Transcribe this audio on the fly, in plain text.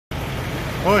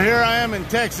Well, here I am in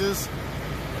Texas,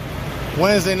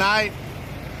 Wednesday night,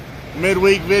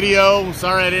 midweek video.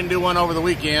 Sorry I didn't do one over the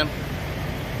weekend.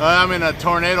 I'm in a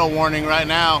tornado warning right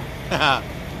now.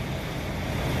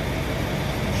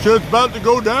 Shit's about to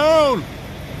go down.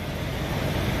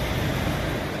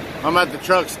 I'm at the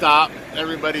truck stop.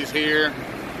 Everybody's here.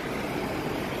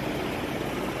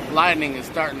 Lightning is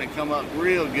starting to come up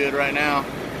real good right now.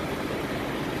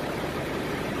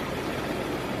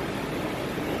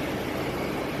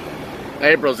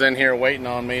 April's in here waiting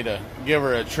on me to give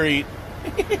her a treat.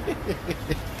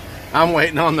 I'm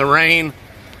waiting on the rain.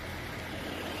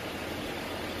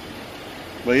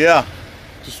 But yeah,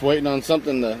 just waiting on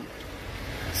something to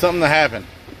happen.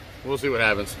 We'll see what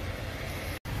happens.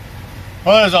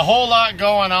 Well, there's a whole lot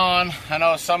going on. I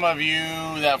know some of you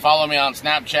that follow me on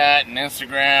Snapchat and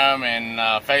Instagram and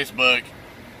Facebook,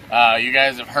 you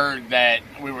guys have heard that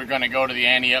we were going to go to the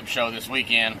Ante Up show this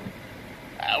weekend.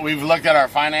 We've looked at our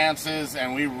finances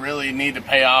and we really need to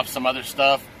pay off some other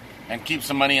stuff and keep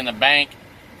some money in the bank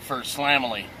for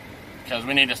Slamily, because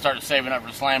we need to start saving up for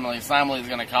Slamily. Slamily is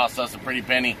going to cost us a pretty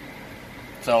penny,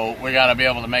 so we got to be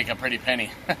able to make a pretty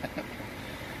penny.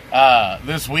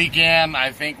 This weekend,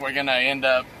 I think we're going to end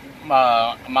up,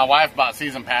 my wife bought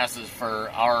season passes for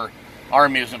our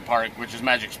amusement park, which is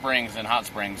Magic Springs in Hot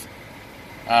Springs,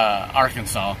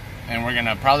 Arkansas. And we're going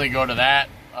to probably go to that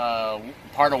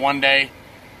part of one day,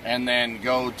 and then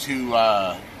go to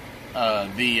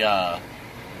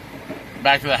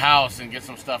back to the house and get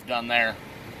some stuff done there.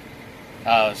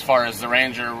 As far as the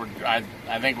Ranger, I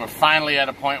think we're finally at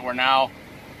a point where now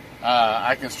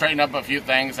I can straighten up a few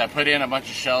things. I put in a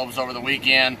bunch of shelves over the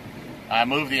weekend. I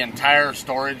moved the entire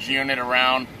storage unit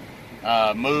around.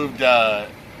 Moved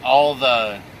all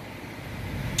the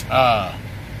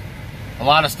a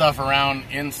lot of stuff around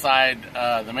inside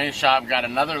the mini shop. Got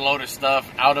another load of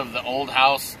stuff out of the old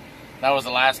house. That was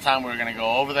the last time we were going to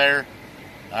go over there.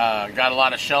 Got a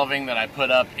lot of shelving that I put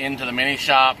up into the mini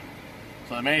shop.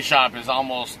 So the mini shop is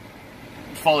almost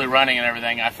fully running and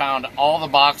everything. I found all the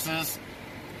boxes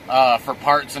for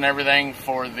parts and everything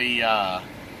for the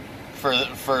for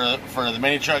the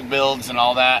mini truck builds and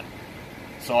all that.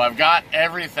 So I've got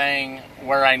everything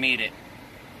where I need it.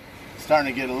 It's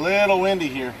starting to get a little windy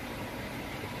here.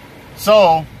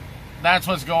 So that's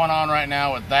what's going on right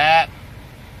now with that.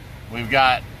 We've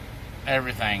got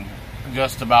everything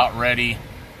just about ready.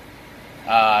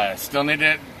 Still need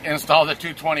to install the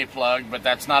 220 plug, but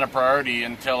that's not a priority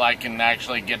until I can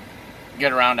actually get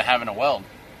around to having a weld,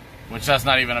 which that's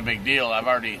not even a big deal. I've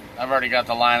already got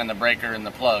the line and the breaker and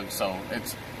the plug, so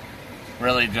it's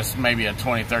really just maybe a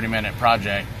 20-30 minute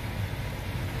project.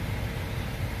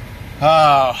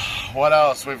 What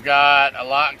else? We've got a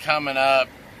lot coming up.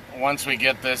 Once we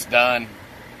get this done,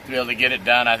 to be able to get it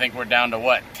done, I think we're down to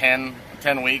what, 10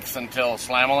 weeks until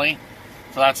Slamily.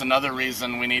 So that's another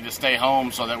reason we need to stay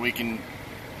home, so that we can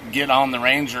get on the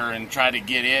Ranger and try to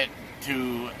get it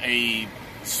to a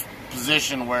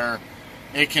position where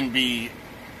it can be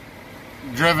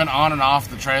driven on and off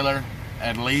the trailer,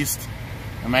 at least.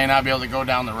 We may not be able to go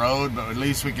down the road, but at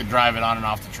least we could drive it on and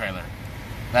off the trailer.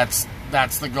 That's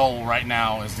the goal right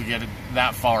now, is to get it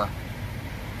that far.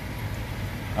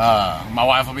 My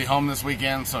wife will be home this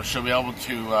weekend, so she'll be able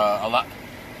to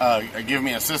give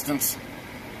me assistance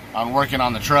on working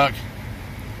on the truck.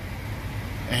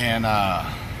 And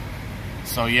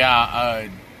so yeah,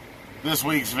 this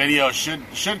week's video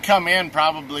should come in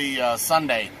probably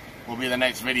Sunday will be the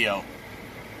next video,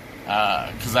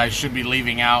 because I should be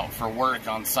leaving out for work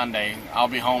on Sunday. I'll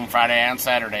be home Friday and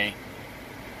Saturday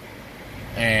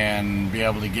and be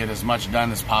able to get as much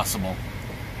done as possible.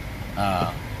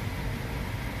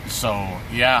 So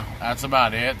yeah, that's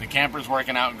about it. The camper's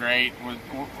working out great.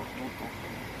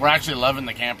 We're actually loving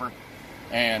the camper,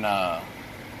 and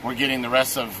we're getting the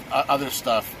rest of other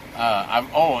stuff.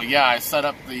 I set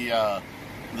up the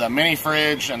mini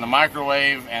fridge and the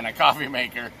microwave and a coffee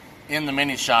maker in the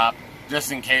mini shop,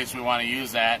 just in case we want to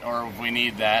use that or if we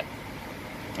need that.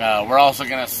 We're also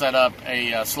going to set up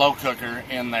a slow cooker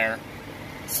in there,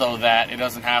 so that it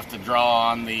doesn't have to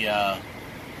draw on the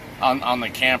on the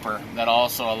camper. That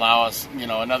also allow us,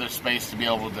 another space to be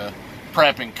able to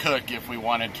prep and cook if we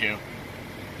wanted to.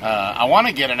 I want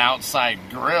to get an outside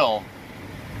grill.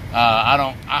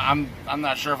 I'm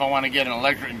not sure if I want to get an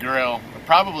electric grill.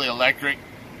 Probably electric.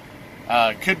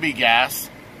 Could be gas.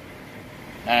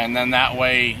 And then that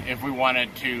way, if we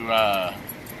wanted to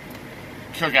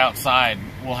cook outside,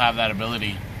 we'll have that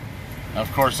ability.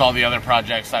 Of course, all the other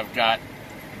projects I've got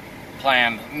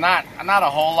planned, not a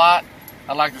whole lot.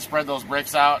 I'd like to spread those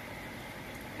bricks out,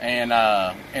 and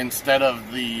instead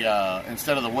of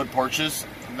the wood porches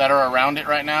that are around it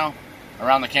right now,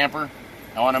 around the camper.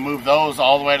 I want to move those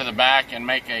all the way to the back and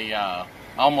make a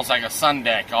almost like a sun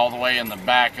deck all the way in the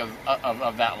back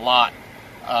of that lot,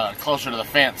 closer to the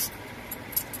fence,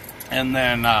 and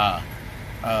then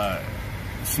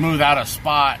smooth out a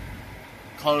spot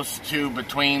close to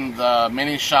between the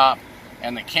mini shop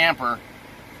and the camper,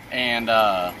 and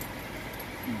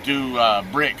do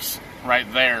bricks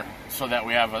right there, so that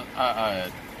we have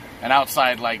an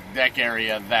outside like deck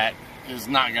area that is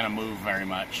not going to move very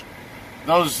much.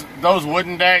 Those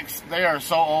wooden decks, they are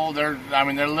so old. They're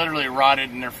literally rotted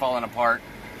and they're falling apart.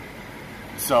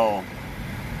 So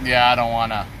yeah, I don't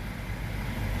want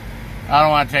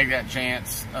to take that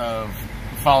chance of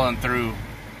falling through.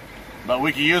 But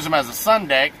we could use them as a sun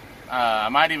deck. I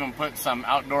might even put some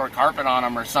outdoor carpet on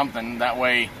them or something. That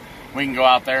way we can go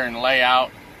out there and lay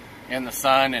out in the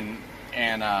sun and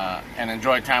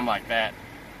enjoy time like that.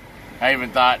 I even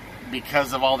thought,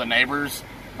 because of all the neighbors,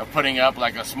 of putting up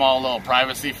like a small little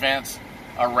privacy fence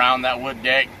around that wood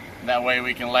deck. That way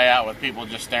we can lay out with people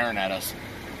just staring at us.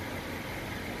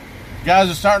 Guys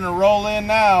are starting to roll in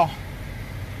now.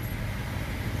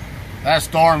 That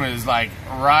storm is like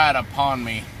right upon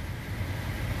me.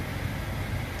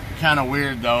 Kind of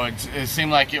weird though. It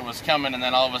seemed like it was coming, and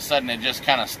then all of a sudden it just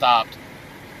kind of stopped.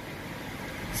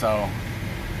 So, all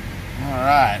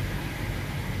right.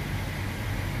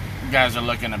 You guys are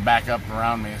looking to back up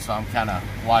around me, so I'm kind of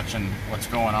watching what's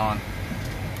going on.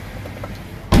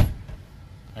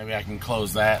 Maybe I can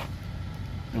close that.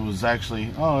 It was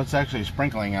actually, oh, it's actually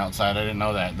sprinkling outside. I didn't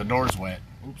know that. The door's wet.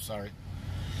 Oops, sorry.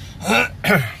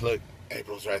 Look,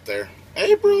 April's right there.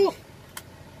 April!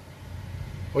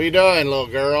 What are you doing, little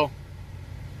girl?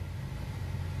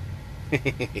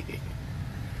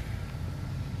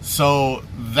 So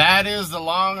that is the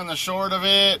long and the short of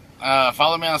it.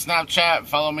 Follow me on Snapchat.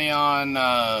 Follow me on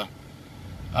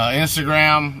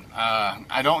Instagram.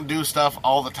 I don't do stuff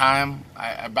all the time.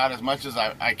 About as much as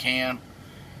I can.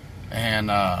 And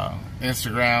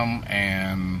Instagram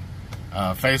and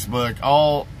Facebook,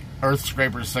 all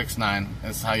EarthScraper69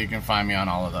 is how you can find me on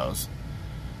all of those.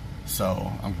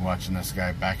 So I'm watching this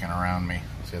guy backing around me.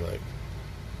 See, like,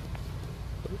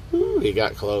 ooh, he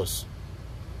got close.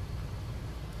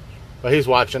 But he's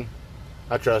watching.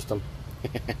 I trust him.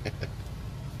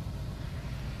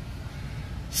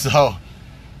 So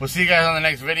we'll see you guys on the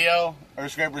next video.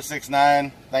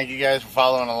 EarthScraper69. Thank you guys for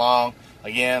following along.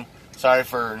 Again, sorry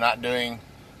for not doing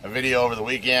a video over the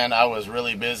weekend. I was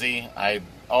really busy. I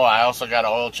also got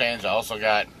an oil change. I also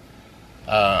got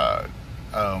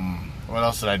what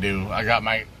else did I do? I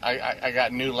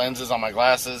got new lenses on my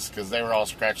glasses because they were all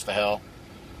scratched to hell.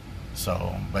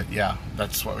 So, but yeah,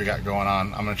 that's what we got going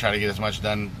on. I'm gonna try to get as much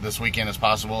done this weekend as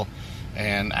possible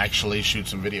and actually shoot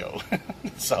some video.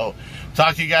 So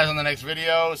talk to you guys on the next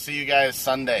video. See you guys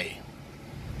Sunday.